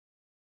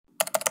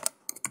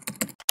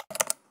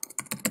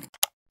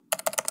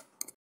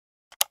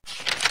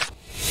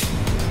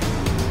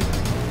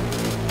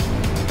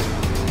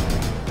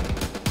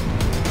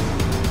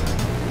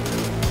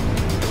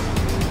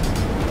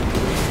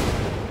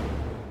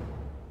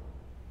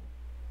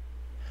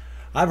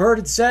I've heard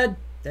it said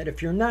that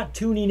if you're not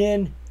tuning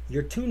in,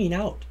 you're tuning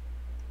out.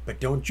 But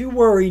don't you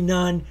worry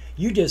none,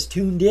 you just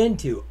tuned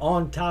into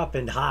On Top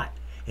and Hot.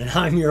 And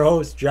I'm your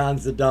host, John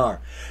Zidar.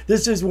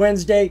 This is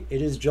Wednesday,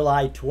 it is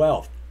July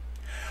 12th.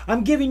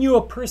 I'm giving you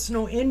a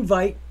personal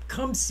invite.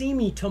 Come see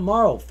me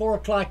tomorrow, 4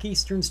 o'clock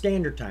Eastern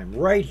Standard Time,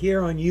 right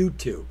here on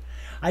YouTube.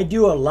 I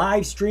do a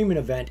live streaming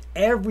event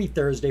every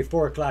Thursday,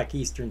 4 o'clock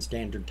Eastern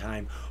Standard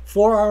Time,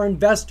 for our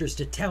investors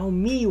to tell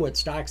me what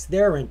stocks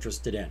they're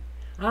interested in.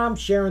 I'm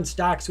sharing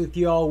stocks with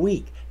you all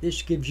week.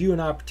 This gives you an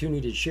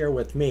opportunity to share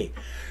with me.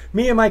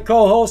 Me and my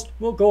co-host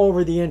will go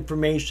over the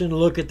information,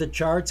 look at the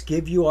charts,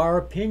 give you our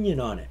opinion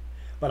on it.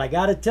 But I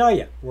got to tell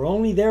you, we're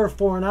only there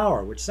for an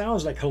hour, which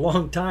sounds like a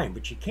long time,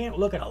 but you can't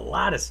look at a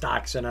lot of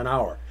stocks in an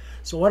hour.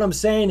 So what I'm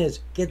saying is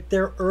get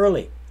there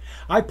early.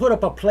 I put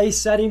up a place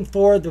setting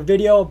for the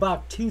video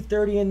about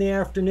 2:30 in the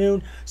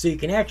afternoon, so you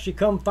can actually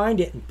come find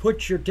it and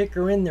put your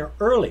ticker in there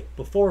early,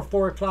 before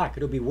 4 o'clock.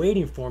 It'll be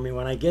waiting for me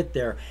when I get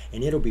there,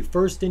 and it'll be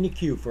first in the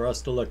queue for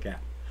us to look at.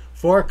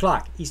 4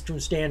 o'clock Eastern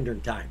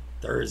Standard Time,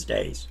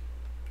 Thursdays.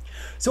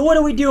 So what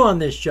do we do on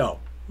this show?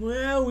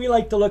 Well, we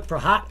like to look for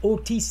hot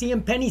OTC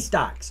and penny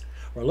stocks.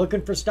 We're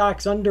looking for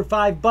stocks under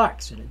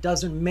 $5, and it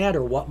doesn't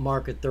matter what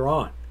market they're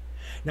on.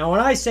 Now, when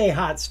I say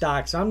hot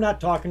stocks, I'm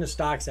not talking to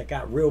stocks that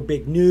got real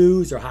big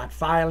news or hot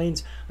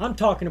filings. I'm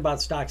talking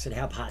about stocks that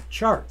have hot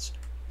charts.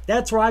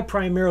 That's where I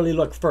primarily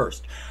look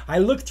first. I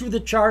look through the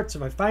charts.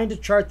 If I find a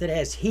chart that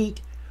has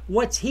heat,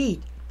 what's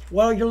heat?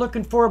 Well, you're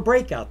looking for a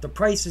breakout. The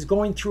price is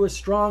going through a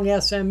strong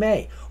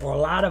SMA, or a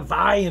lot of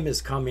volume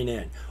is coming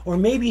in, or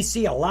maybe you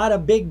see a lot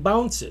of big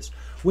bounces.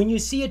 When you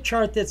see a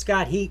chart that's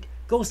got heat,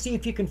 go see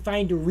if you can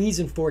find a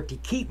reason for it to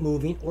keep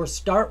moving or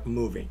start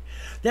moving.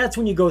 That's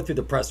when you go through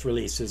the press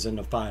releases and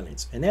the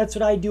filings. And that's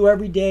what I do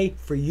every day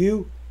for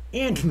you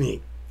and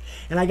me.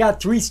 And I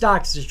got 3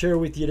 stocks to share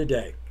with you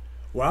today.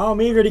 Well,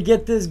 I'm eager to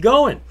get this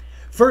going.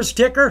 First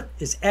ticker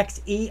is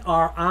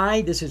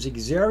XERI. This is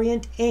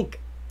XERI Inc.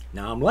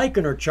 Now, I'm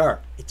liking her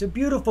chart. It's a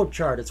beautiful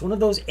chart. It's one of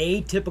those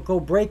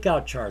atypical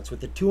breakout charts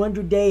with the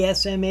 200-day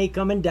SMA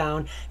coming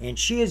down, and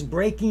she is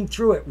breaking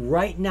through it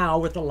right now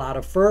with a lot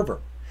of fervor.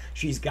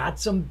 She's got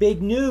some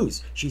big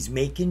news. She's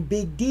making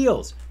big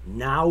deals.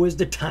 Now is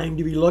the time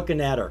to be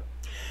looking at her.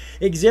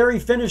 XERI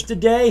finished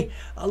today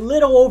a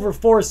little over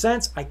 4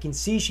 cents. I can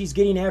see she's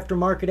getting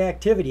aftermarket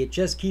activity. It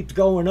just keeps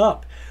going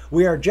up.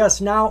 We are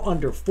just now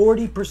under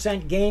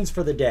 40% gains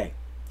for the day.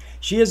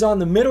 She is on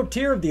the middle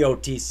tier of the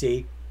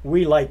OTC.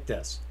 We like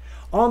this.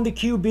 On the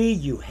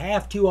QB, you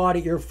have to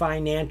audit your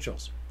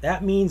financials.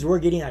 That means we're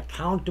getting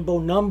accountable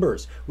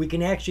numbers. We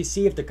can actually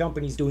see if the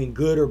company's doing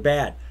good or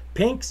bad.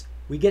 Pinks,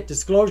 we get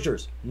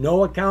disclosures,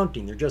 no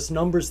accounting. They're just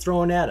numbers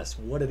thrown at us.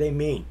 What do they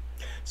mean?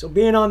 So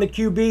being on the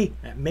QB,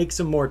 that makes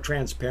them more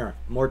transparent,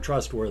 more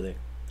trustworthy.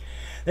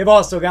 They've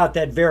also got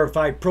that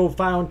verified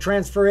profile and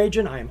transfer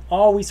agent I am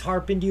always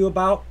harping to you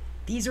about.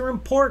 These are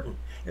important.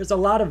 There's a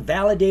lot of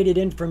validated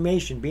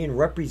information being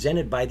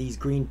represented by these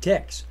green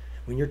ticks.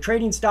 When you're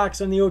trading stocks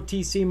on the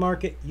OTC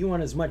market, you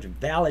want as much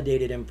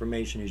validated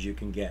information as you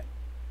can get.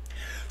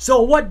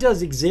 So what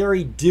does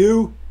XERI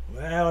do?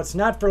 Well, it's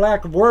not for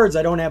lack of words.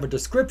 I don't have a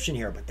description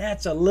here, but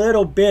that's a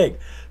little big.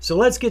 So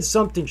let's get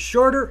something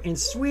shorter and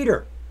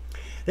sweeter.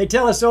 They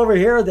tell us over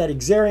here that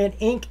XERI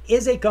Inc.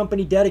 is a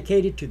company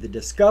dedicated to the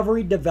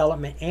discovery,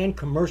 development, and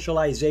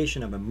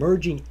commercialization of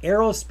emerging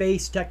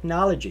aerospace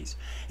technologies,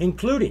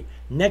 including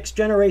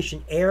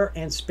next-generation air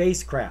and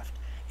spacecraft,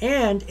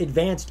 and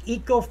advanced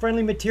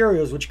eco-friendly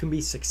materials which can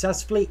be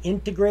successfully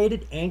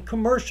integrated and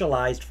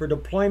commercialized for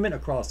deployment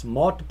across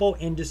multiple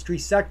industry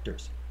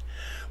sectors.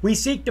 We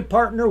seek to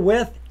partner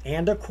with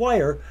and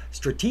acquire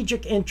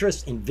strategic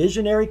interests in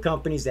visionary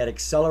companies that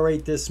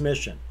accelerate this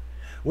mission.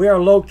 We are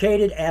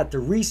located at the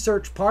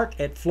Research Park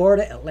at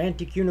Florida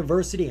Atlantic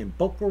University in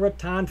Boca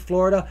Raton,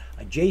 Florida,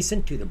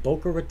 adjacent to the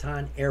Boca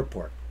Raton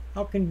Airport.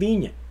 How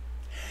convenient.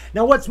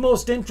 Now, what's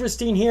most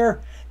interesting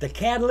here? The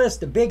catalyst,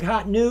 the big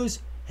hot news,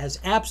 has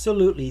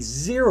absolutely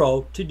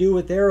zero to do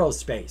with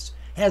aerospace.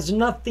 Has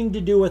nothing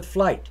to do with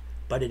flight,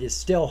 but it is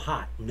still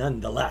hot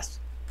nonetheless.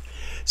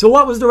 So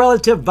what was the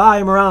relative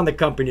volume around the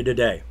company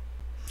today?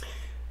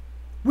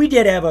 We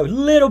did have a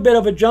little bit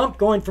of a jump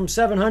going from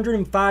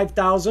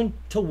 705,000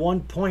 to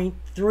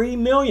 1.3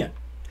 million.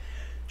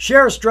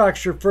 Share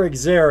structure for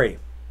XERI.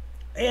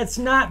 It's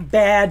not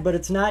bad, but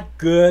it's not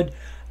good.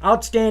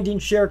 Outstanding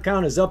share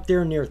count is up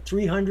there near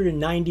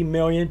 390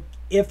 million.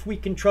 If we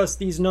can trust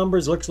these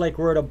numbers, looks like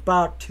we're at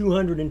about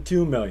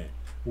 202 million.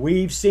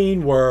 We've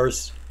seen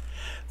worse.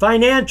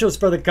 Financials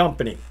for the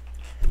company.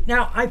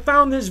 Now, I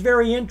found this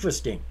very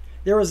interesting.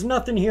 There is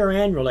nothing here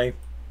annually,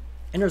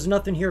 and there's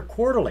nothing here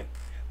quarterly.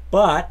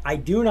 But I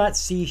do not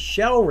see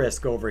shell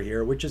risk over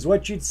here, which is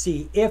what you'd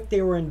see if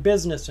they were in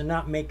business and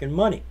not making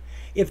money.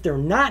 If they're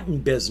not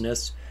in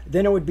business,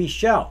 then it would be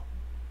shell.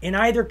 In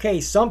either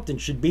case, something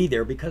should be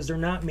there because they're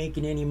not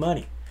making any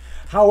money.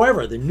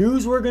 However, the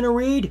news we're going to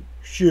read,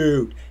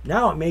 shoot,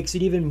 now it makes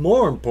it even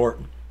more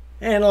important.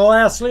 And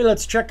lastly,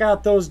 let's check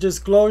out those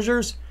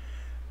disclosures.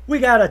 We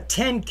got a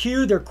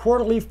 10Q, their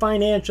quarterly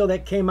financial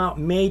that came out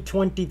May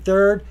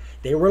 23rd.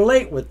 They were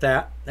late with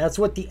that. That's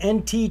what the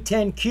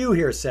NT10Q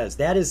here says.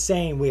 That is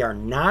saying we are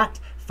not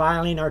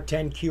filing our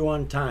 10Q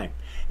on time.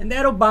 And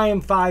that'll buy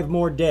them 5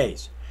 more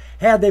days.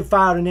 Had they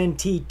filed an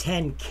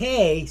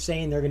NT10K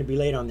saying they're going to be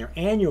late on their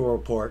annual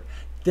report,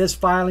 this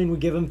filing would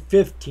give them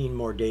 15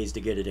 more days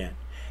to get it in.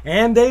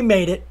 And they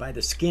made it by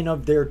the skin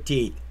of their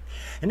teeth.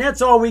 And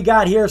that's all we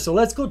got here. So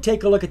let's go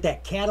take a look at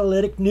that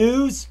catalytic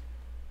news.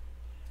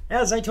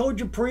 As I told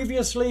you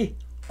previously,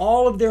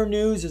 all of their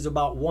news is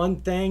about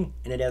one thing,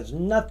 and it has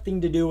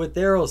nothing to do with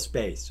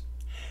aerospace.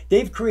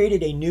 They've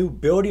created a new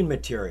building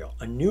material,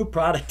 a new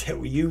product that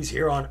we use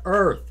here on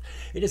Earth.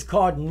 It is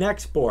called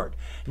Nextboard.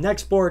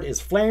 Nextboard is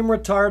flame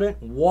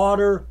retardant,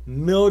 water,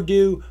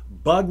 mildew,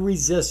 bug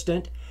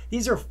resistant.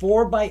 These are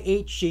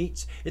 4x8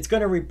 sheets. It's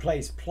going to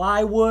replace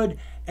plywood,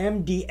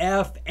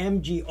 MDF,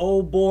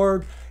 MGO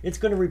board. It's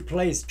going to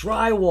replace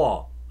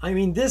drywall. I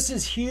mean, this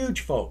is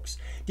huge, folks.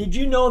 Did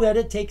you know that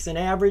it takes an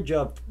average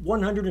of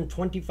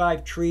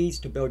 125 trees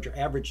to build your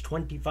average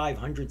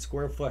 2,500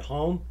 square foot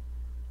home?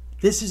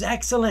 This is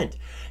excellent.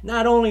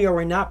 Not only are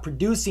we not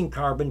producing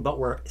carbon, but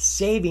we're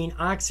saving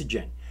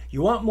oxygen.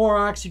 You want more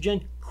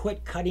oxygen?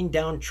 Quit cutting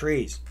down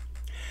trees.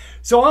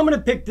 So I'm going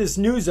to pick this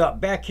news up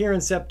back here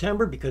in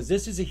September because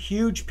this is a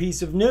huge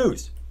piece of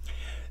news.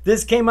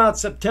 This came out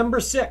September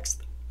 6th.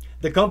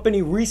 The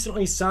company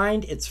recently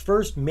signed its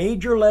first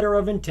major letter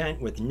of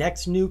intent with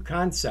Next New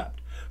Concept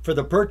for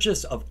the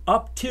purchase of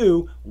up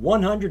to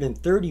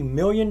 $130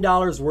 million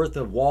worth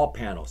of wall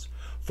panels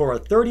for a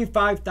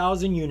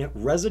 35,000 unit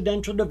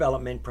residential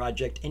development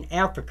project in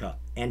Africa,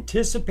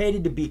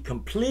 anticipated to be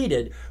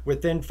completed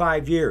within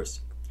 5 years.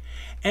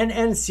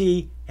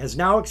 NNC has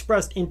now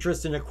expressed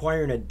interest in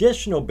acquiring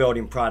additional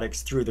building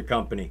products through the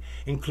company,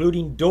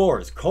 including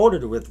doors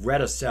coated with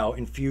Redicel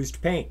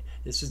infused paint.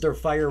 This is their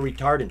fire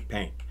retardant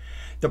paint.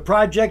 The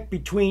project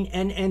between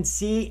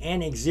NNC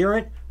and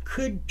XERI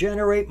could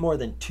generate more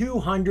than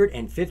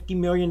 $250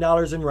 million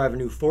in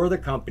revenue for the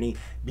company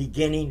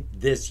beginning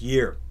this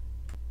year.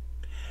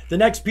 The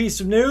next piece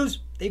of news,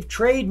 they've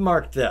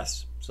trademarked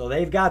this, so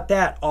they've got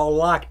that all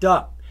locked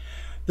up.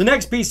 The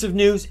next piece of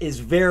news is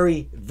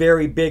very,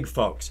 very big,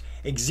 folks.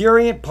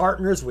 XERI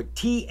partners with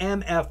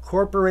TMF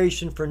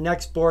Corporation for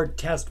Nextboard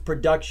test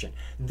production.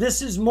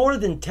 This is more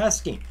than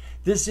testing.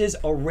 This is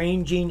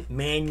arranging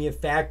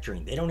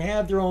manufacturing. They don't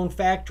have their own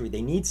factory.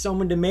 They need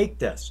someone to make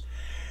this.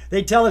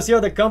 They tell us here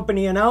the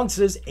company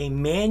announces a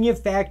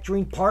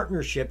manufacturing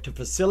partnership to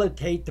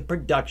facilitate the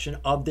production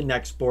of the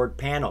Nextboard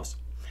panels.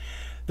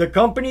 The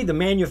company, the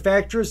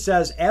manufacturer,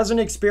 says, as an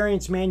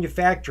experienced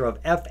manufacturer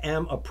of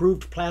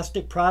FM-approved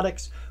plastic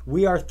products,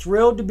 we are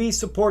thrilled to be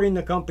supporting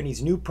the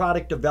company's new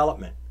product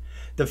development.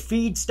 The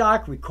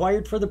feedstock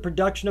required for the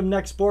production of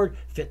Nextboard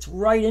fits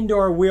right into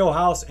our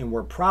wheelhouse, and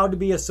we're proud to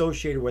be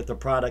associated with a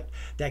product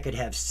that could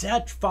have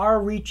such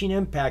far-reaching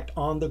impact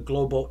on the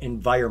global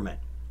environment.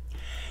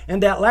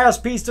 And that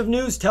last piece of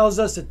news tells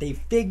us that they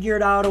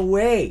figured out a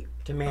way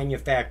to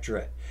manufacture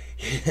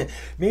it.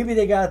 Maybe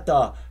they got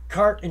the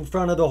cart in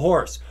front of the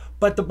horse.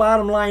 But the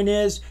bottom line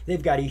is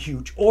they've got a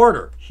huge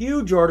order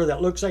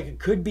that looks like it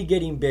could be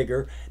getting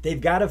bigger. They've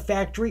got a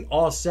factory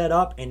all set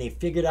up, and they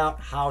figured out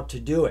how to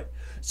do it.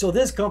 So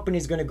this company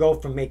is going to go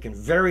from making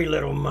very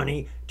little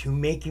money to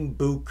making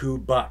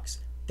buku bucks.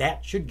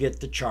 That should get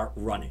the chart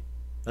running.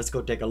 Let's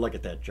go take a look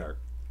at that chart.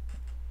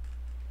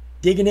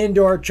 Digging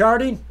into our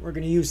charting, we're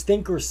going to use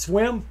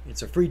Thinkorswim.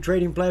 It's a free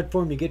trading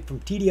platform you get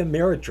from TD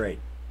Ameritrade.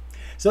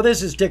 So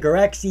this is ticker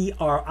XERI,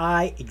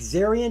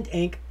 XERI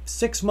Inc.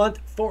 6-month,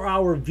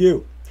 4-hour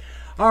view.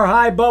 Our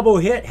high bubble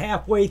hit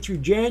halfway through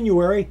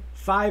January,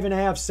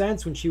 5.5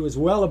 cents when she was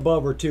well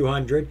above her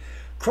 200.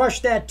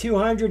 Crushed that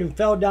 200 and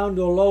fell down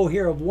to a low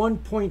here of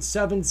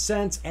 1.7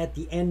 cents at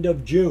the end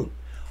of June.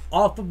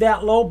 Off of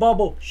that low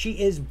bubble, she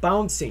is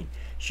bouncing.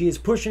 She is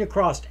pushing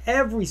across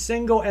every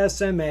single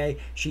SMA.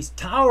 She's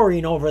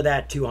towering over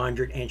that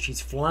 200 and she's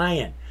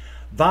flying.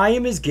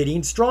 Volume is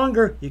getting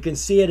stronger. You can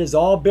see it is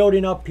all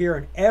building up here,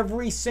 and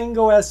every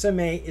single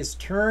SMA is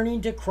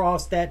turning to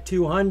cross that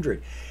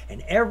 200.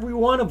 And every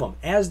one of them,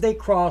 as they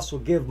cross, will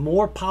give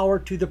more power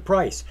to the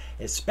price,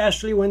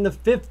 especially when the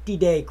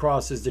 50-day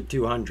crosses the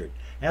 200.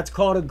 That's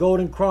called a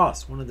golden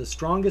cross, one of the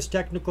strongest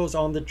technicals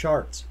on the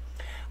charts.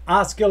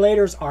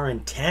 Oscillators are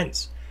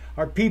intense.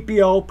 Our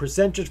PPO,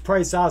 percentage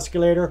price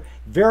oscillator,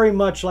 very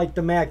much like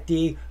the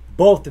MACD.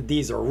 Both of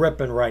these are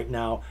ripping right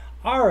now.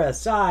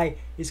 RSI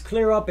is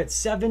clear up at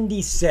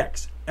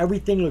 76.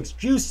 Everything looks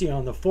juicy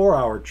on the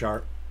 4-hour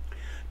chart.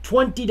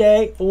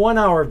 20-day,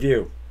 1-hour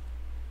view.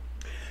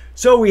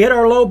 So we hit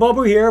our low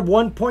bubble here of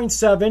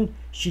 1.7.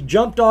 She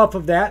jumped off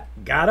of that,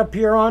 got up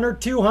here on her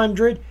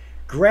 200,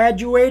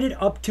 graduated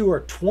up to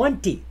her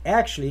 20,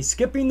 actually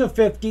skipping the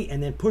 50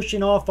 and then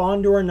pushing off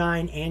onto her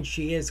 9, and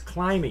she is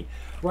climbing.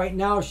 Right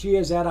now she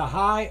is at a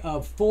high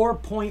of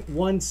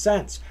 4.1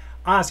 cents.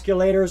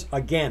 Oscillators,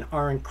 again,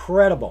 are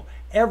incredible.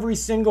 Every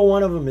single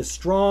one of them is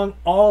strong.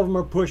 All of them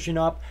are pushing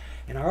up.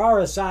 And our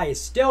RSI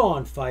is still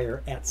on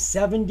fire at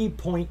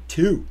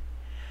 70.2.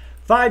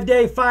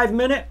 5-day,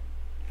 5-minute.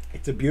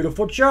 It's a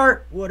beautiful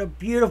chart. What a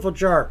beautiful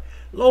chart.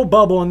 Low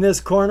bubble in this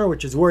corner,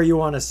 which is where you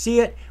want to see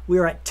it. We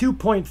are at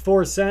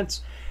 2.4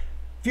 cents.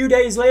 A few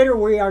days later,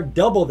 we are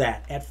double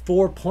that at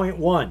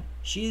 4.1.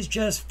 She's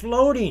just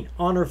floating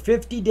on her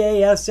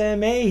 50-day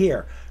SMA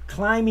here,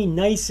 climbing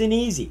nice and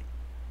easy.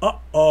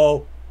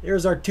 Uh-oh,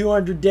 there's our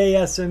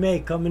 200-day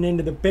SMA coming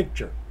into the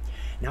picture.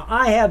 Now,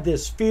 I have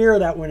this fear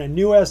that when a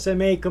new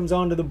SMA comes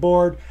onto the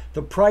board,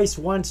 the price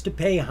wants to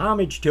pay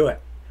homage to it.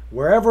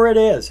 Wherever it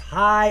is,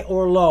 high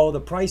or low, the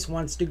price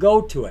wants to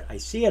go to it. I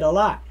see it a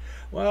lot.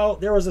 Well,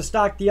 there was a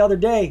stock the other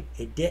day.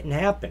 It didn't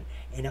happen.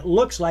 And it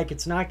looks like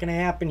it's not going to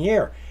happen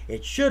here.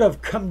 It should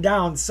have come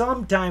down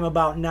sometime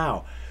about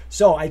now.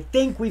 So I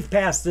think we've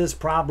passed this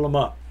problem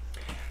up.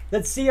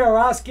 Let's see, our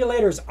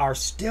oscillators are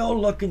still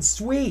looking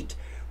sweet.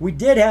 We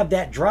did have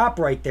that drop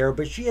right there,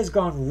 but she has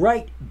gone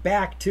right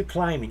back to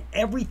climbing.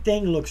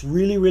 Everything looks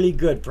really, really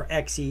good for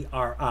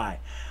XERI.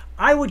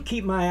 I would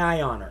keep my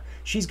eye on her.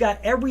 She's got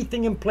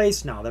everything in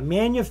place now. The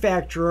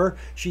manufacturer,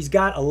 she's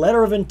got a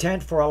letter of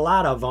intent for a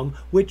lot of them,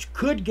 which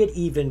could get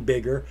even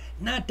bigger.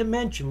 Not to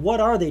mention, what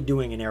are they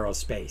doing in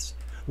aerospace?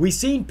 We've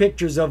seen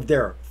pictures of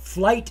their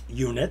flight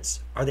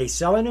units. Are they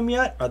selling them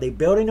yet? Are they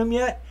building them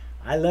yet?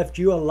 I left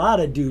you a lot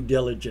of due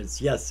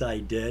diligence. Yes, I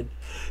did.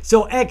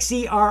 So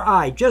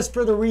XERI, just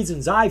for the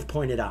reasons I've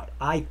pointed out,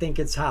 I think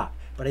it's hot.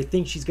 But I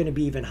think she's going to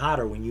be even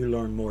hotter when you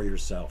learn more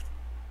yourself.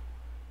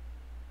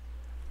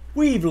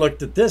 We've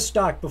looked at this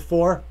stock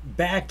before,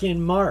 back in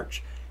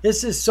March.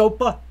 This is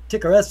SOPA,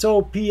 ticker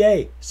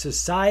SOPA,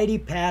 Society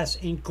Pass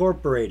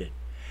Incorporated.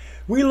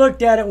 We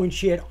looked at it when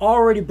she had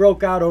already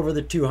broke out over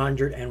the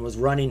 200 and was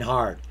running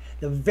hard.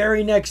 The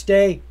very next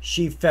day,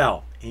 she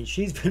fell, and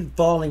she's been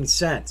falling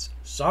since.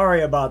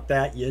 Sorry about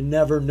that, you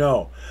never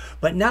know.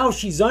 But now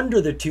she's under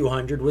the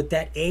 200 with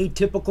that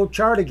atypical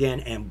chart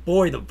again, and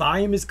boy, the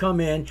volume has come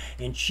in,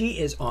 and she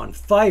is on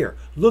fire,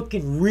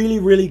 looking really,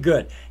 really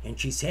good. And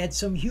she's had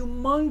some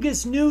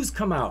humongous news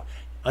come out.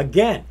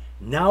 Again,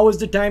 now is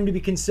the time to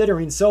be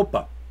considering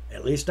SOPA.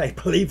 At least I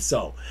believe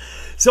so.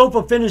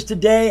 SOPA finished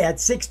today at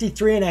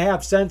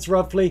 63.5 cents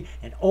roughly,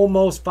 and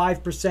almost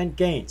 5%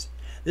 gains.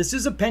 This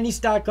is a penny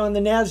stock on the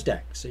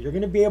NASDAQ, so you're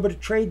going to be able to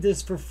trade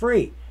this for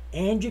free.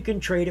 And you can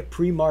trade it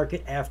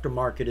pre-market,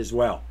 after-market as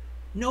well.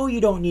 No,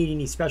 you don't need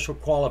any special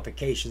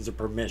qualifications or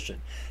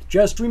permission.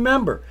 Just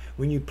remember,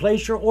 when you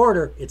place your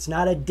order, it's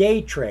not a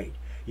day trade.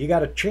 You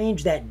got to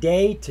change that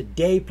day to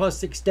day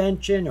plus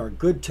extension or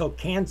good till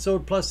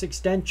canceled plus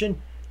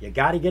extension. You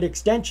got to get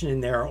extension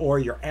in there or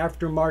your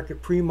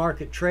after-market,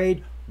 pre-market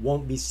trade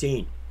won't be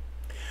seen.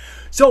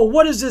 So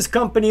what is this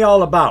company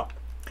all about?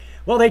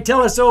 Well, they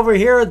tell us over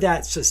here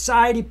that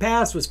Society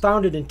Pass was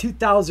founded in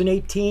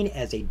 2018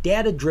 as a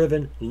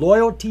data-driven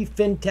loyalty,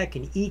 fintech,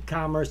 and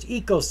e-commerce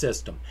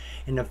ecosystem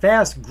in the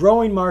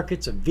fast-growing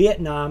markets of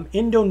Vietnam,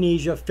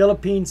 Indonesia,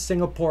 Philippines,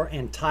 Singapore,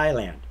 and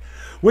Thailand,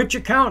 which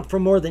account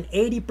for more than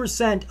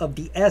 80% of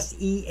the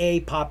SEA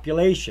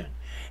population,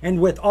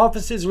 and with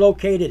offices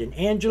located in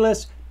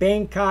Angeles,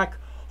 Bangkok,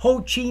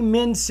 Ho Chi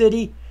Minh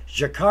City,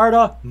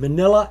 Jakarta,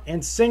 Manila,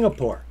 and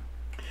Singapore.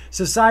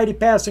 Society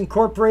Pass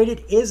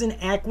Incorporated is an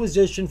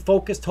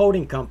acquisition-focused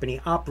holding company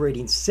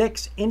operating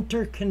 6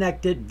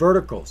 interconnected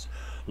verticals: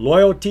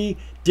 loyalty,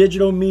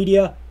 digital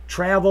media,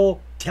 travel,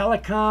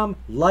 telecom,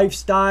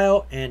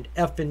 lifestyle, and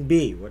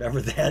F&B,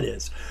 whatever that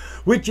is,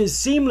 which is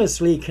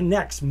seamlessly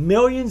connects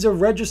millions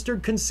of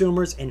registered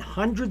consumers and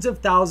hundreds of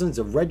thousands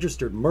of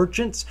registered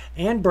merchants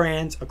and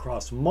brands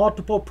across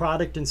multiple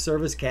product and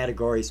service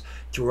categories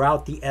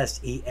throughout the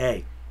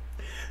SEA.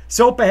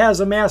 SOPA has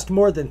amassed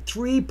more than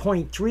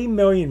 3.3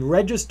 million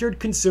registered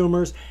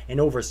consumers and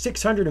over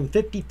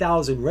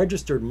 650,000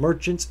 registered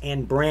merchants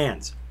and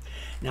brands.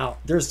 Now,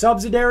 their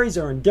subsidiaries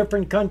are in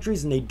different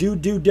countries and they do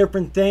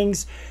different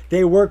things.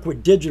 They work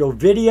with digital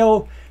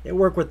video, they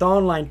work with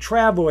online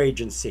travel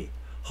agency,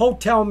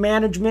 hotel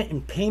management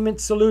and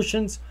payment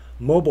solutions,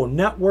 mobile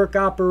network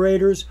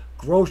operators,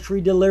 grocery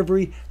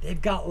delivery.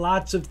 They've got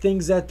lots of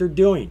things that they're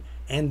doing.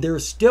 And they're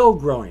still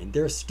growing.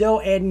 They're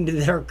still adding to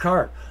their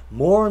cart.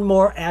 More and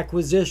more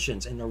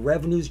acquisitions, and the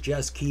revenues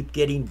just keep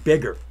getting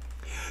bigger.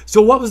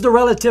 So what was the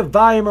relative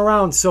volume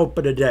around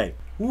SOPA today?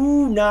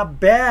 Ooh, not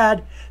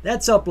bad.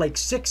 That's up like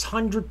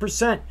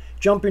 600%,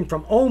 jumping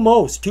from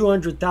almost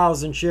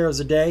 200,000 shares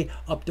a day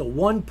up to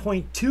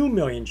 1.2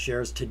 million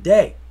shares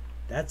today.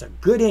 That's a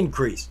good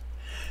increase.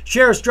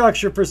 Share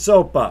structure for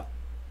SOPA.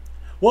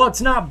 Well,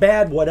 it's not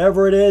bad,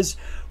 whatever it is.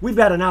 We've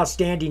got an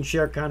outstanding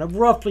share count of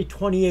roughly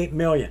 28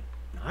 million.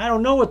 I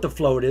don't know what the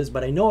float is,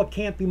 but I know it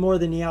can't be more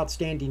than the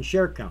outstanding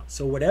share count.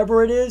 So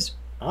whatever it is,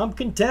 I'm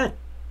content.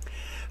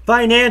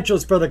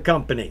 Financials for the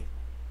company.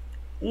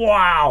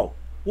 Wow.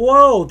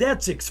 Whoa,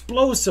 that's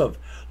explosive.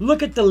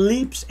 Look at the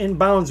leaps and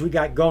bounds we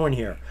got going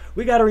here.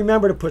 We got to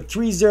remember to put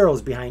 3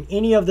 zeros behind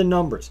any of the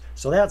numbers.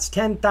 So that's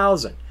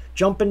 10,000.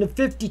 Jump into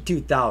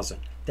 52,000.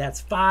 That's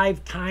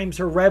 5 times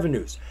her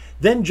revenues.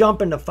 Then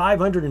jump into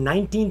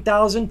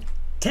 519,000.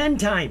 10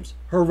 times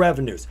her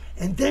revenues.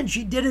 And then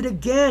she did it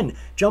again,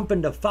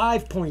 jumping to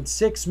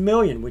 5.6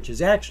 million, which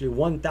is actually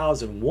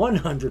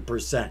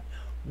 1,100%.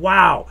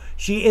 Wow,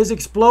 she is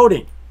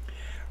exploding.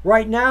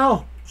 Right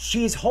now,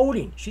 she's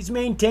holding, she's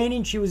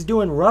maintaining. She was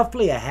doing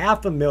roughly a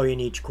 $500,000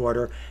 each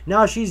quarter.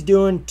 Now she's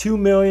doing 2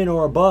 million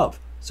or above.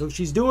 So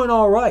she's doing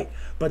all right.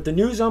 But the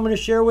news I'm going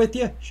to share with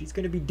you, she's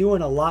going to be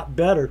doing a lot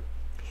better.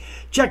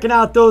 Checking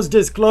out those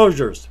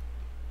disclosures.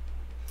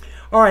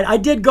 All right, I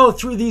did go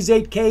through these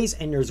 8Ks,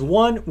 and there's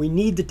one we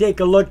need to take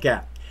a look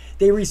at.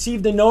 They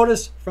received a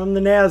notice from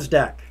the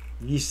NASDAQ.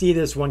 You see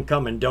this one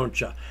coming,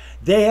 don't you?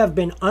 They have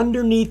been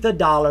underneath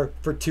 $1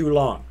 for too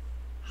long.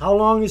 How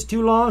long is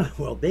too long?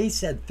 Well, they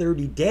said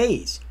 30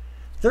 days.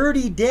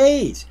 30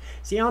 days.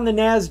 See, on the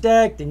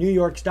NASDAQ, the New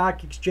York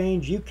Stock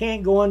Exchange, you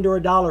can't go under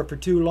 $1 for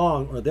too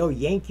long, or they'll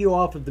yank you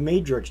off of the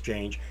major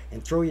exchange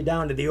and throw you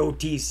down to the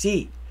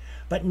OTC.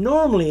 But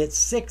normally it's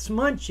 6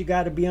 months you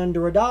got to be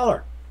under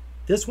 $1.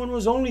 This one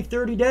was only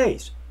 30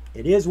 days.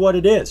 It is what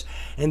it is.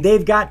 And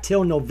they've got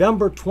till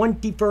November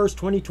 21st,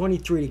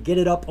 2023 to get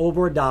it up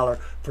over $1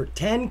 for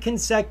 10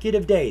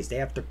 consecutive days. They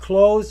have to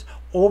close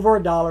over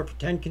 $1 for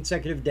 10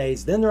 consecutive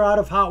days. Then they're out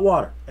of hot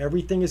water.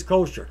 Everything is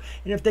kosher.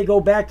 And if they go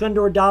back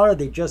under $1,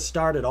 they just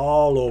start it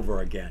all over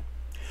again.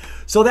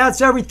 So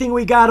that's everything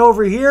we got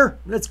over here.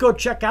 Let's go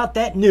check out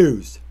that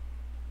news.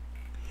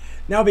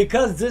 Now,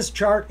 because this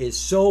chart is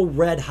so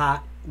red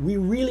hot, we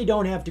really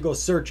don't have to go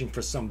searching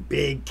for some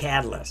big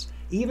catalyst.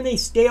 Even a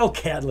stale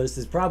catalyst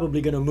is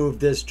probably going to move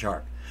this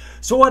chart.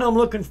 So what I'm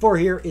looking for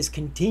here is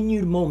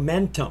continued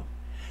momentum.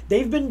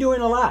 They've been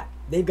doing a lot.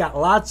 They've got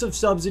lots of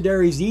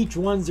subsidiaries. Each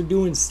ones are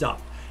doing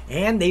stuff.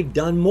 And they've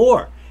done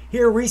more.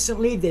 Here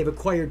recently, they've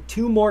acquired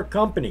 2 more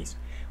companies.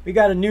 We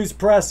got a news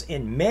press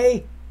in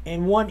May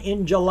and one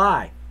in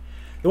July.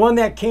 The one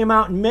that came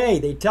out in May,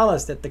 they tell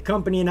us that the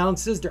company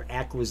announces their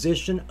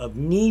acquisition of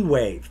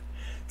XERI.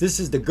 This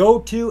is the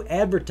go-to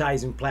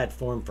advertising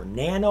platform for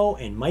nano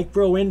and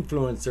micro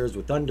influencers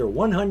with under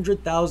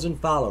 100,000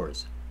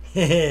 followers.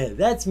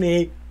 That's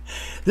me.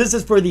 This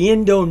is for the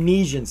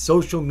Indonesian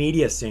social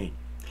media scene.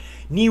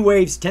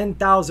 XERI's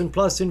 10,000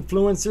 plus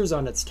influencers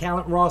on its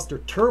talent roster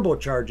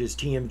turbocharges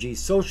TMG's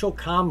social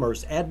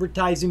commerce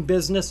advertising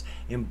business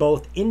in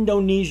both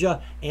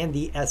Indonesia and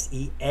the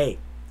SEA.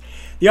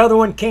 The other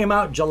one came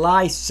out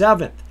July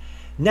 7th.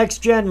 Next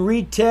Gen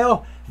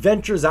Retail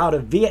ventures out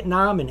of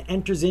Vietnam and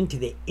enters into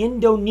the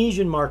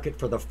Indonesian market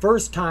for the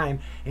first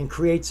time and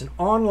creates an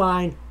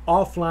online,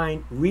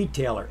 offline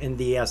retailer in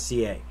the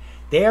SCA.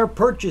 They are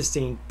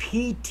purchasing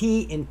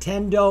PT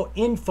Nintendo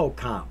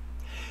Infocom.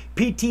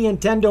 PT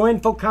Nintendo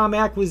Infocom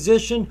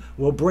acquisition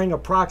will bring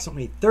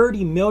approximately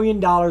 $30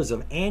 million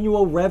of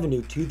annual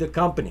revenue to the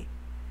company.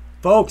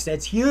 Folks,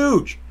 that's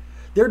huge.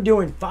 They're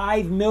doing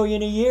 $5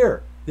 million a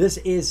year. This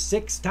is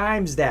 6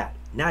 times that,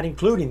 not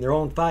including their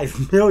own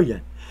 $5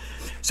 million.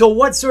 So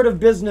what sort of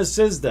business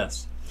is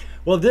this?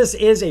 Well, this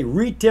is a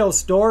retail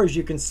store, as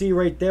you can see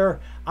right there,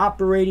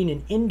 operating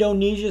in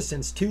Indonesia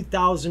since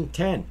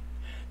 2010.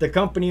 The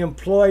company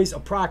employs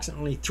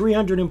approximately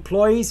 300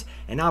 employees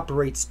and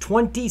operates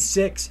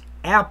 26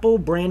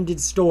 Apple-branded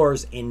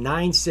stores in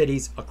 9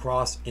 cities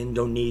across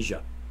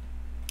Indonesia.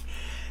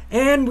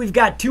 And we've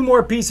got 2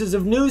 more pieces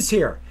of news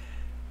here.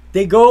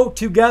 They go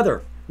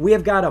together. We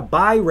have got a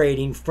buy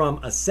rating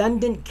from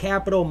Ascendant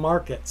Capital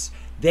Markets.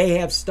 They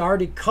have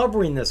started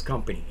covering this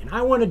company. And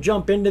I want to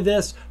jump into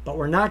this, but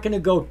we're not going to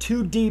go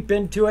too deep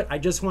into it. I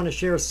just want to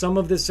share some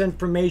of this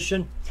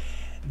information.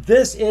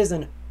 This is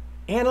an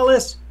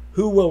analyst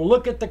who will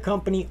look at the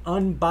company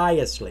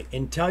unbiasedly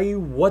and tell you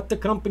what the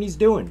company's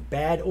doing,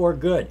 bad or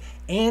good.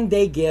 And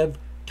they give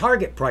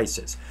target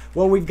prices.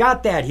 Well, we've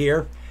got that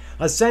here.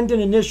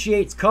 Ascendant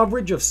initiates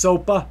coverage of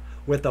SOPA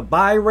with a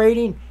buy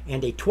rating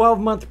and a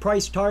 12-month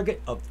price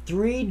target of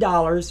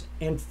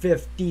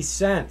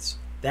 $3.50.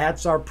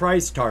 That's our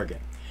price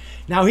target.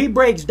 Now, he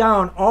breaks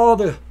down all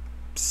the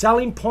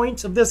selling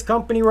points of this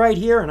company right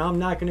here, and I'm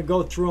not going to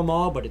go through them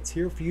all, but it's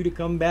here for you to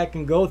come back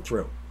and go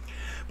through.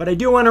 But I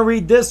do want to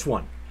read this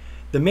one.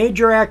 The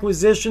major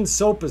acquisition,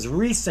 SOPA's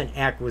recent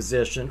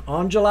acquisition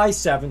on July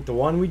 7th, the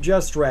one we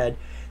just read,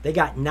 they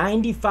got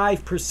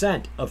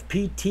 95% of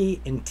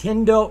PT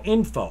Nintendo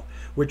Info,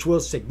 which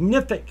will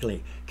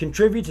significantly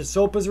contribute to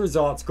SOPA's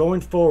results going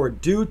forward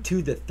due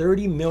to the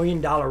 $30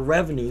 million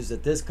revenues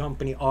that this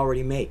company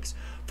already makes.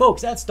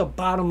 Folks, that's the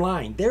bottom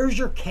line. There's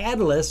your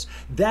catalyst.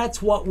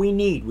 That's what we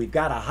need. We've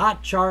got a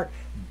hot chart,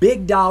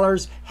 big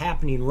dollars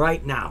happening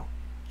right now.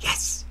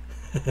 Yes.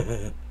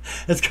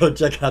 Let's go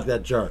check out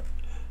that chart.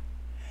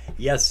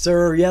 Yes,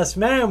 sir. Yes,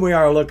 ma'am. We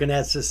are looking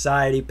at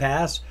Society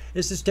Pass.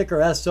 This is ticker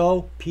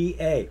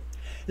SOPA.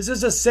 This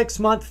is a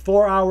 6-month,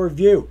 4-hour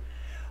view.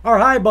 Our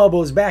high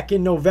bubble is back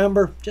in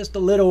November, just a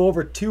little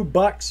over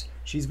 $2.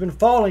 She's been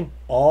falling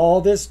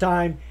all this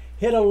time.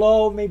 Hit a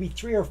low maybe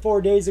 3 or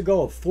 4 days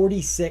ago of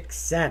 46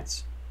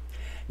 cents.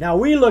 Now,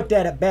 we looked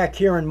at it back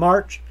here in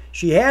March.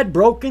 She had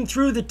broken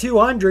through the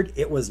 200.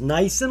 It was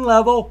nice and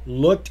level,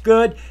 looked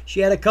good. She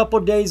had a couple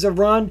days of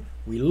run,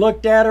 We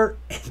looked at her,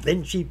 and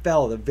then she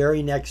fell the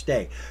very next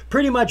day.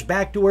 Pretty much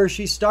back to where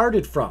she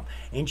started from.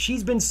 And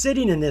she's been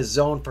sitting in this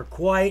zone for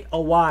quite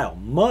a while,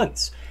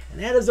 months.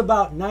 And that is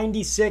about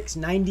 96,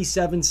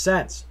 97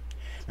 cents.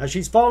 Now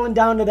she's fallen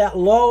down to that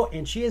low,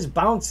 and she is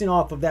bouncing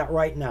off of that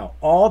right now.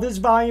 All this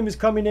volume is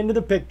coming into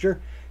the picture.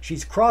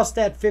 She's crossed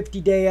that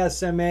 50-day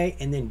SMA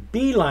and then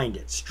beelined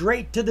it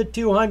straight to the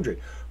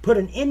 200. Put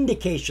an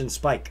indication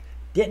spike.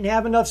 Didn't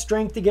have enough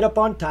strength to get up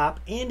on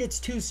top, and it's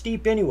too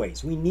steep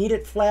anyways. We need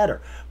it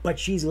flatter. But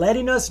she's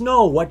letting us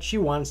know what she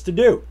wants to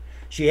do.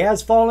 She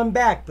has fallen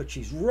back, but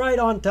she's right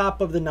on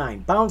top of the 9.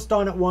 Bounced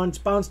on it once,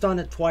 bounced on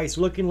it twice,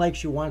 looking like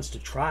she wants to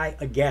try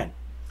again.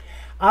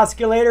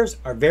 Oscillators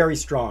are very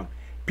strong.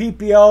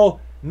 PPO,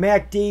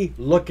 MACD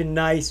looking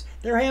nice.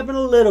 They're having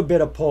a little bit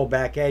of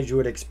pullback as you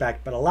would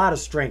expect, but a lot of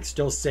strength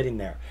still sitting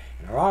there.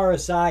 And our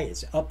RSI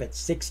is up at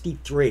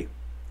 63.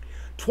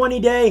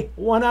 20-day,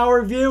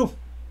 1-hour view.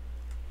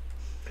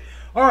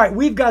 All right,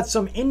 we've got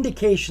some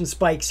indication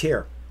spikes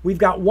here. We've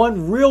got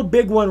one real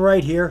big one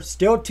right here.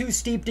 Still too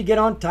steep to get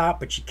on top,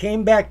 but she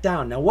came back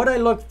down. Now what I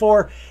look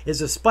for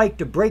is a spike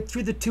to break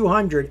through the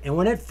 200, and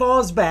when it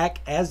falls back,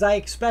 as I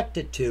expect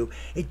it to,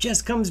 it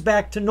just comes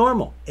back to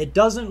normal. It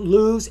doesn't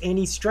lose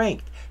any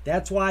strength.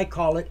 That's why I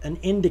call it an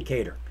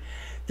indicator.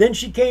 Then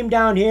she came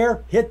down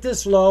here, hit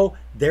this low.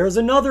 There's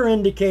another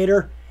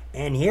indicator,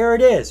 and here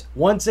it is.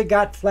 Once it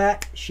got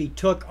flat, she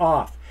took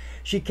off.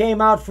 She came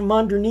out from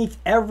underneath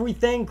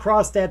everything,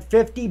 crossed that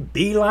 50,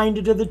 beelined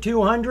it to the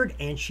 200,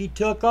 and she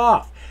took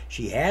off.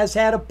 She has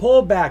had a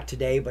pullback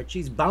today, but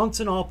she's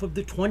bouncing off of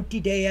the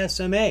 20-day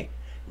SMA.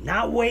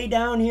 Not way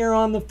down here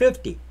on the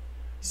 50.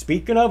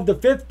 Speaking of the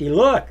 50,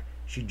 look,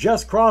 she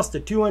just crossed the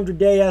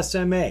 200-day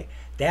SMA.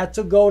 That's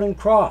a golden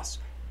cross.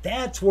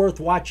 That's worth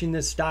watching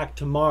this stock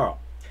tomorrow.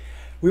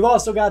 We've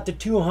also got the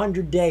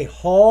 200-day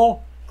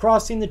haul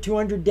crossing the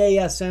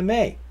 200-day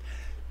SMA.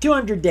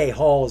 200-day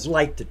haul is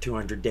like the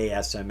 200-day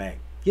SMA.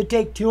 You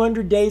take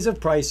 200 days of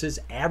prices,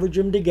 average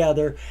them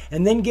together,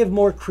 and then give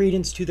more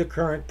credence to the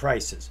current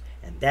prices.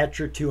 And that's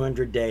your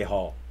 200-day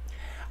haul.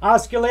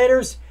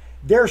 Oscillators,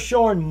 they're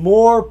showing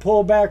more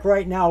pullback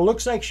right now.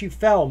 Looks like she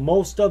fell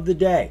most of the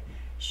day.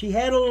 She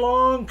had a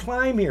long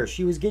climb here.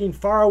 She was getting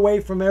far away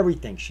from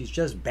everything. She's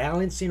just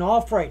balancing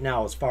off right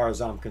now as far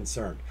as I'm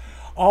concerned.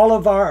 All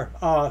of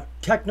our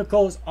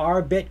technicals are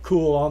a bit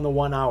cool on the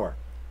 1 hour.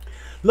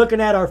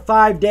 Looking at our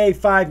 5-day,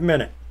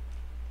 5-minute.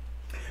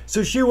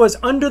 So she was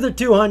under the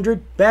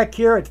 200, back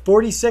here at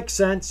 46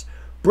 cents,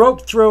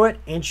 broke through it,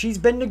 and she's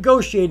been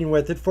negotiating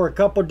with it for a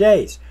couple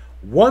days.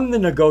 Won the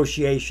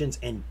negotiations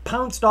and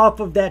pounced off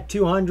of that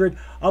 200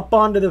 up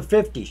onto the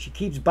 50. She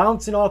keeps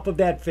bouncing off of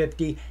that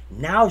 50.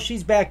 Now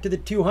she's back to the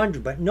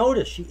 200. But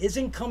notice she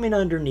isn't coming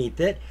underneath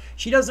it.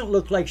 She doesn't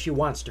look like she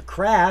wants to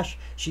crash.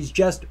 She's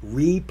just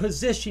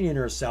repositioning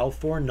herself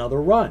for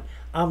another run.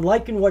 I'm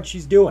liking what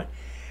she's doing.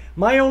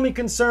 My only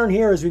concern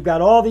here is we've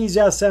got all these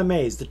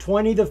SMAs, the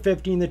 20, the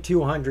 50, and the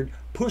 200,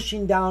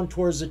 pushing down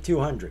towards the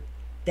 200.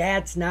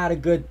 That's not a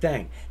good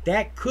thing.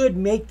 That could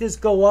make this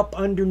go up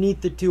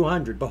underneath the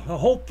 200, but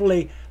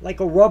hopefully, like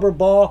a rubber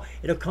ball,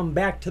 it'll come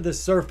back to the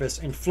surface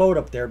and float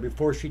up there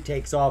before she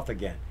takes off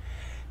again.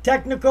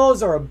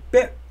 Technicals are a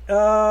bit,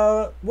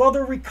 well,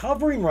 they're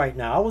recovering right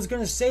now. I was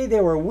going to say they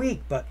were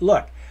weak, but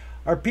look,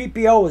 our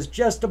PPO was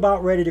just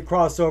about ready to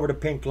cross over to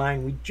pink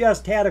line. We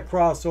just had a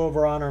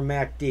crossover on our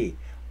MACD.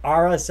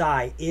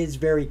 RSI is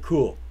very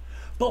cool.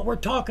 But we're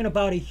talking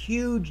about a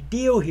huge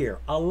deal here,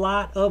 a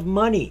lot of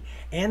money,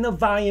 and the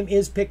volume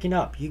is picking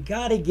up. You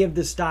got to give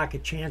the stock a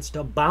chance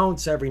to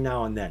bounce every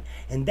now and then.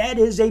 And that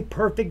is a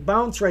perfect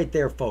bounce right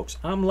there, folks.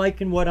 I'm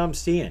liking what I'm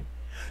seeing.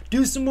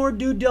 Do some more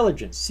due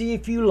diligence, see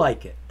if you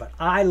like it. But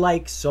I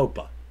like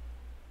SOPA.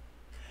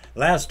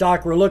 Last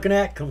stock we're looking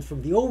at comes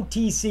from the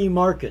OTC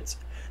markets.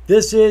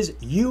 This is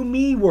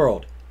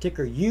UMEWF,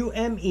 ticker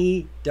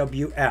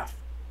UMEWF.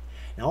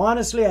 Now,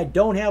 honestly, I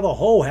don't have a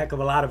whole heck of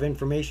a lot of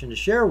information to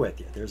share with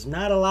you. There's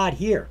not a lot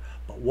here,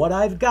 but what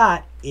I've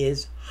got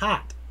is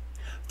hot.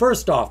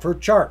 First off, her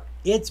chart.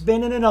 It's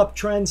been in an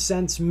uptrend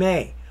since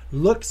May.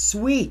 Looks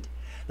sweet.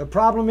 The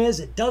problem is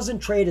it doesn't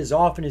trade as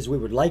often as we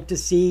would like to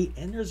see,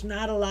 and there's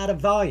not a lot of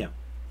volume.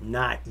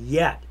 Not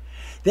yet.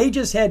 They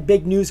just had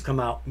big news come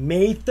out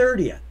May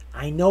 30th.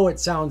 I know it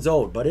sounds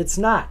old, but it's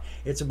not.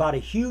 It's about a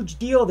huge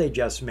deal they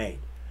just made.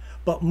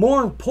 But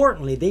more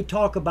importantly, they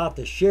talk about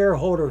the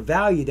shareholder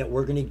value that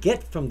we're going to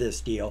get from this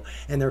deal,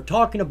 and they're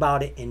talking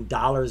about it in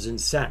dollars and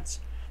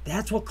cents.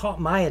 That's what caught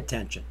my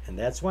attention, and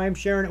that's why I'm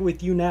sharing it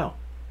with you now.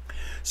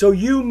 So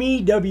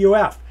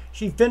UMEWF,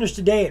 she finished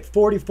today at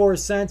 44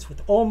 cents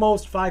with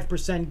almost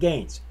 5%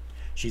 gains.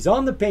 She's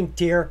on the pink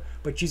tier,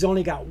 but she's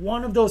only got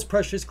one of those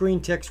precious green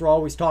ticks we're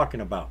always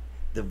talking about,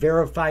 the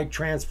verified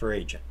transfer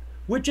agent,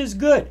 which is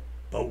good.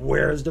 But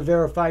where's the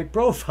verified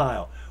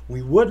profile?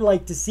 We would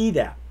like to see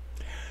that.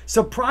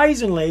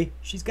 Surprisingly,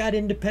 she's got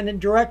independent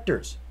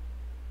directors.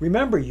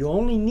 Remember, you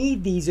only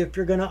need these if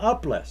you're going to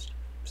uplist.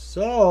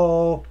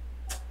 So,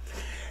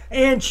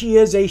 and she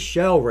is a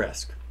shell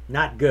risk.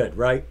 Not good,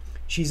 right?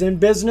 She's in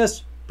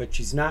business, but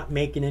she's not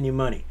making any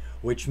money.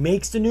 which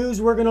makes the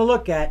news we're going to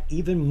look at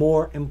even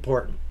more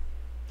important.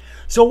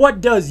 So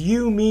what does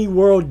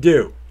UMEWF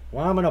do?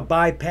 Well, I'm going to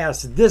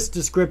bypass this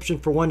description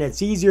for one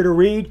that's easier to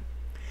read.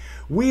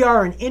 We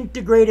are an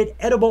integrated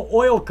edible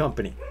oil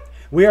company.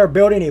 We are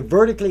building a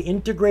vertically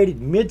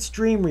integrated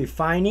midstream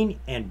refining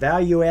and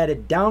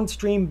value-added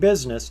downstream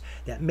business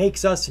that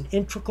makes us an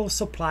integral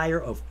supplier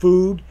of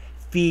food,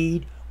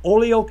 feed,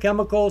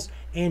 oleochemicals,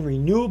 and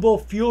renewable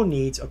fuel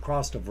needs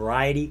across a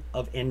variety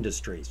of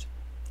industries.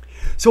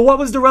 So what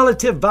was the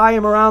relative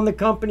volume around the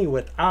company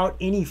without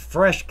any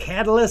fresh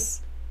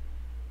catalysts?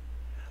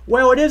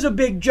 Well, it is a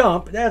big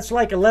jump. That's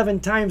like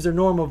 11 times their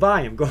normal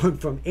volume, going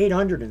from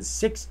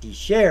 860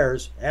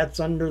 shares, that's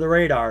under the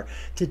radar,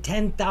 to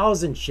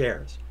 10,000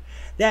 shares.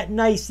 That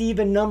nice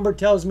even number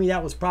tells me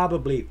that was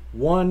probably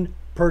one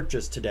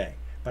purchase today.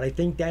 But I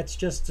think that's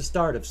just the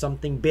start of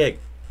something big.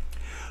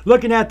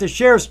 Looking at the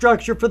share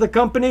structure for the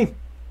company,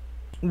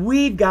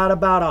 we've got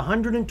about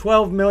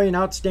 112 million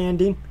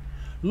outstanding.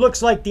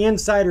 Looks like the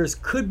insiders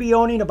could be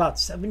owning about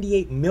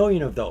 78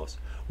 million of those,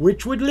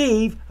 which would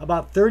leave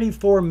about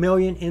 34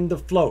 million in the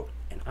float,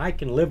 and I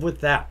can live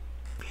with that.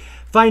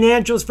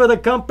 Financials for the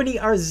company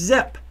are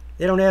zip.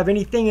 They don't have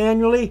anything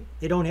annually,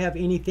 they don't have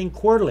anything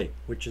quarterly,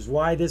 which is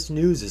why this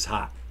news is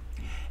hot.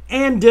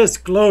 And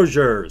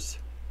disclosures.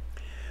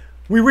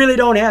 We really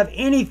don't have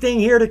anything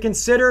here to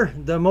consider.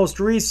 The most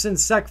recent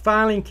SEC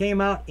filing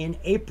came out in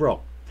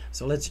April.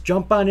 So let's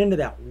jump on into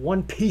that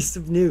one piece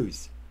of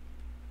news.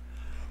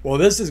 Well,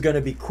 this is going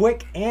to be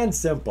quick and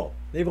simple.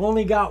 They've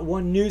only got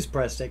one news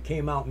press that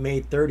came out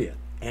May 30th,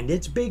 and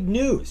it's big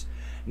news.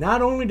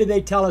 Not only do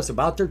they tell us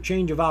about their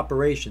change of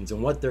operations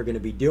and what they're going to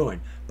be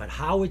doing, but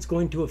how it's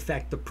going to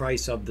affect the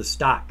price of the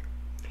stock.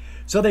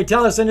 So they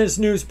tell us in this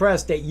news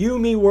press that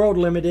UMEWF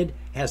Limited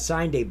has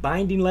signed a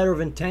binding letter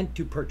of intent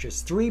to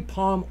purchase 3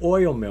 palm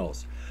oil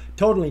mills,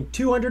 totaling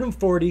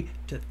 240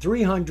 to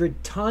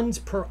 300 tons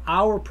per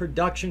hour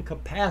production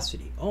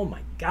capacity. Oh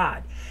my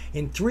God,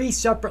 in 3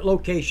 separate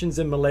locations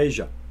in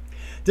Malaysia.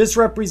 This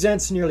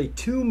represents nearly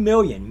 2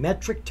 million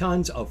metric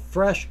tons of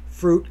fresh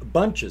fruit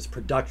bunches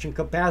production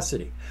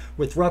capacity,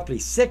 with roughly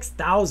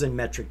 6,000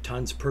 metric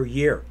tons per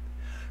year.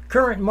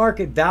 Current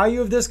market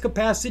value of this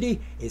capacity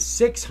is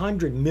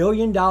 $600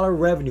 million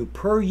revenue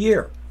per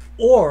year,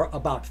 or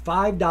about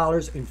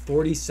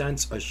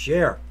 $5.40 a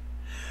share.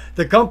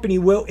 The company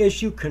will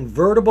issue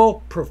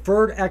convertible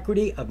preferred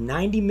equity of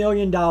 $90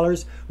 million,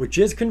 which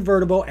is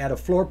convertible at a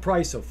floor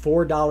price of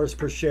 $4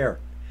 per share.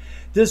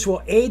 This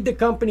will aid the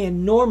company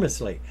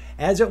enormously,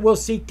 as it will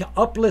seek to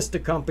uplist the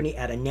company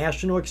at a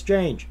national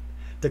exchange.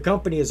 The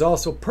company is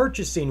also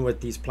purchasing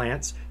with these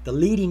plants the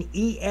leading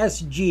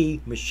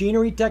ESG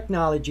machinery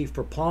technology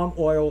for palm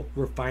oil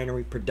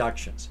refinery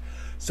productions.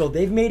 So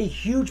they've made a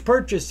huge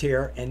purchase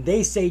here, and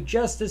they say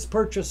just this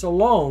purchase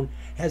alone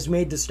has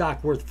made the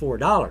stock worth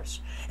 $4.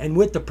 And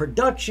with the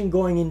production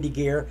going into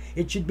gear,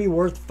 it should be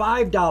worth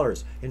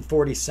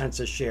 $5.40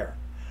 a share.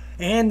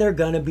 And they're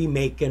going to be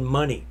making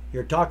money.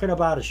 You're talking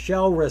about a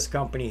shell risk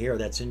company here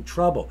that's in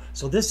trouble.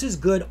 So this is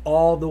good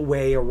all the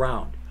way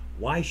around.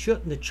 Why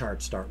shouldn't the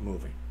chart start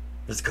moving?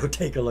 Let's go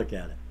take a look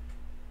at it.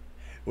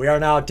 We are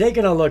now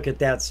taking a look at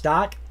that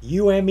stock,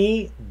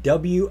 UMEWF,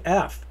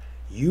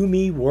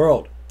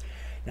 UMEWF.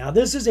 Now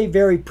this is a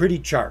very pretty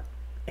chart,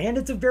 and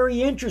it's a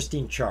very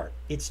interesting chart.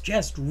 It's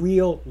just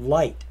real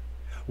light.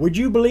 Would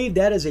you believe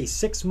that is a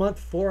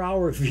 6-month,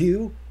 4-hour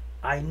view?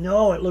 I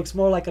know, it looks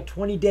more like a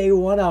 20-day,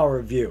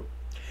 1-hour view.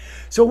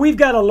 So we've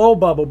got a low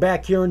bubble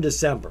back here in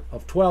December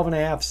of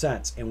 12.5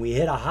 cents, and we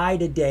hit a high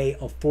today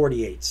of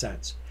 48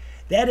 cents.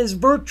 That is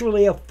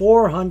virtually a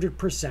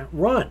 400%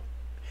 run.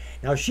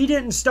 Now, she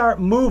didn't start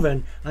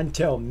moving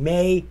until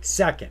May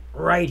 2nd,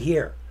 right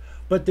here.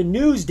 But the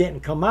news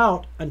didn't come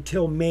out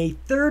until May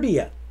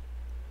 30th.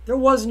 There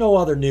was no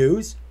other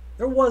news.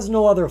 There was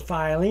no other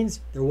filings.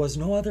 There was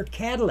no other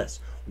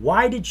catalyst.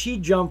 Why did she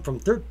jump from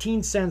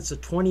 13 cents to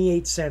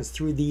 28 cents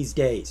through these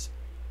days?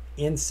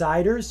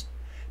 Insiders?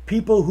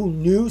 People who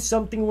knew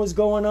something was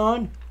going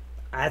on?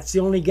 That's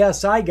the only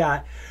guess I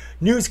got.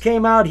 News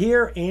came out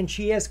here, and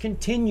she has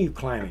continued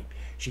climbing.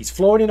 She's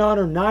floating on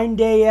her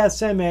 9-day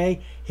SMA,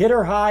 hit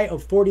her high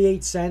of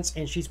 48 cents,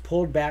 and she's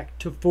pulled back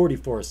to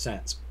 44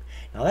 cents.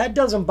 Now that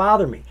doesn't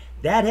bother me.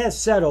 That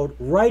has settled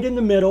right in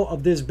the middle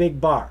of this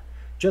big bar.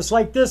 Just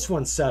like this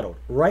one settled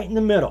right in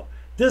the middle.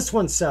 This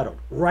one settled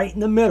right in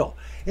the middle.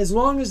 As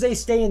long as they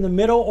stay in the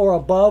middle or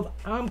above,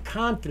 I'm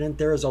confident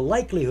there is a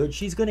likelihood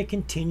she's going to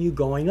continue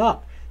going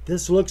up.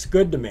 This looks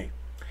good to me.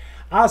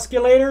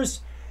 Oscillators,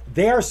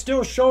 they are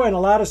still showing a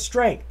lot of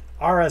strength.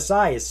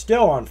 RSI is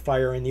still on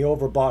fire in the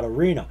overbought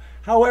arena.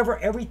 However,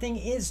 everything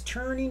is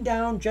turning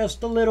down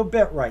just a little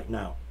bit right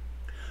now.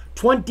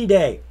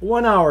 20-day,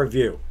 1-hour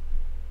view.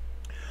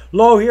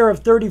 Low here of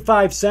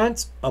 35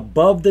 cents,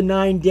 above the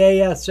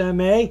 9-day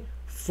SMA,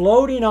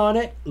 floating on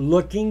it,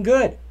 looking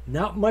good.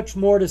 Not much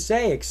more to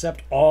say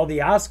except all the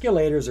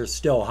oscillators are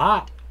still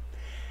hot.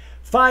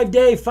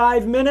 5-day,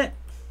 5-minute.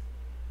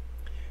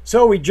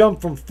 So we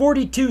jumped from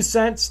 42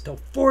 cents to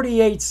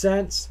 48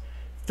 cents.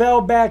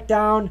 fell back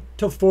down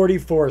to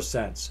 44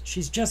 cents.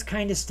 She's just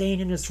kind of staying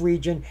in this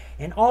region,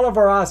 and all of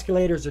our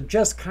oscillators are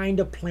just kind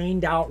of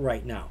planed out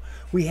right now.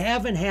 We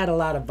haven't had a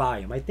lot of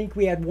volume. I think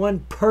we had one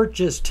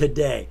purchase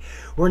today.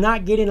 We're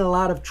not getting a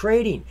lot of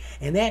trading,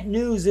 and that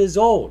news is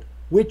old,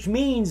 which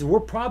means we're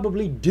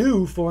probably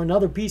due for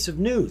another piece of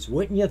news,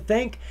 wouldn't you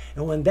think?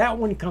 And when that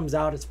one comes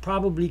out, it's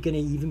probably going to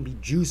even be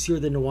juicier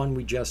than the one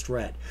we just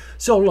read.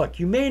 So look,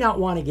 you may not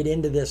want to get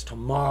into this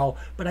tomorrow,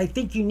 but I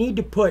think you need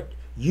to put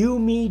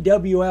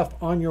UMEWF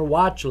on your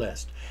watch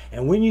list.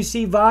 And when you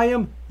see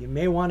volume, you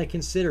may want to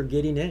consider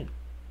getting in.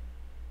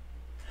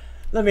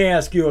 Let me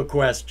ask you a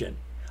question.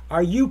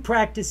 Are you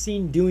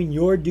practicing doing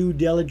your due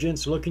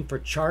diligence looking for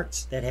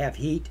charts that have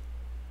heat?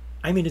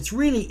 I mean, it's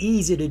really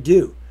easy to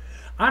do.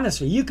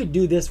 Honestly, you could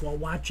do this while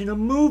watching a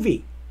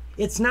movie.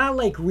 It's not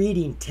like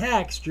reading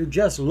text, you're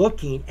just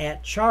looking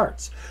at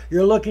charts.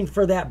 You're looking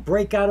for that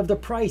breakout of the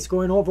price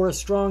going over a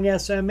strong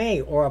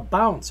SMA or a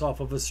bounce off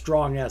of a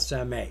strong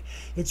SMA.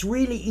 It's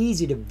really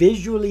easy to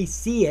visually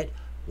see it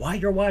while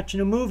you're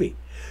watching a movie.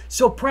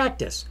 So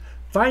practice.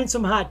 Find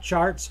some hot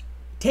charts.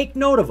 Take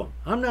note of them.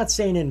 I'm not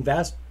saying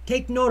invest.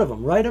 Take note of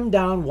them. Write them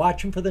down.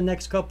 Watch them for the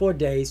next couple of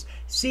days.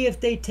 See if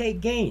they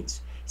take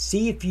gains.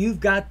 See if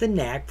you've got the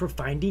knack for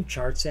finding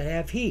charts that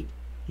have heat.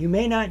 You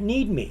may not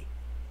need me.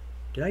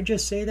 Did I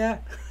just say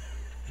that?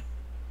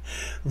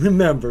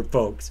 Remember,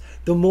 folks,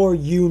 the more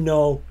you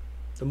know,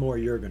 the more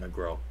you're going to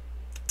grow.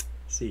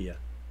 See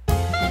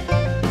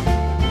ya.